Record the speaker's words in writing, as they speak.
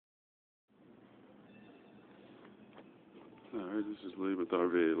Alright, this is Lee with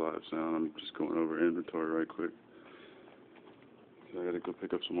RVA Live Sound. I'm just going over inventory right quick. I gotta go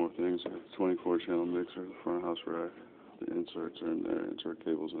pick up some more things. I got the 24 channel mixer, the front house rack. The inserts are in there. Insert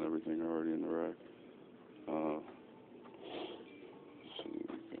cables and everything are already in the rack.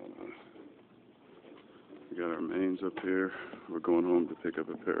 We got our mains up here. We're going home to pick up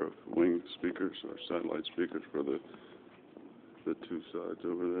a pair of wing speakers, or satellite speakers for the two sides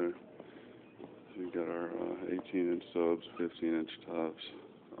over there. So we got our 18-inch subs, 15-inch tops,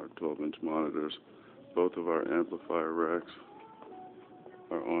 our 12-inch monitors. Both of our amplifier racks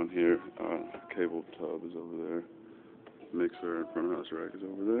are on here. Cable tub is over there. Mixer and front house rack is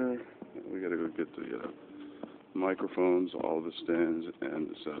over there. And we gotta go get the microphones, all the stands, and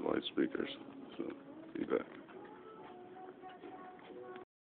the satellite speakers. So, be back.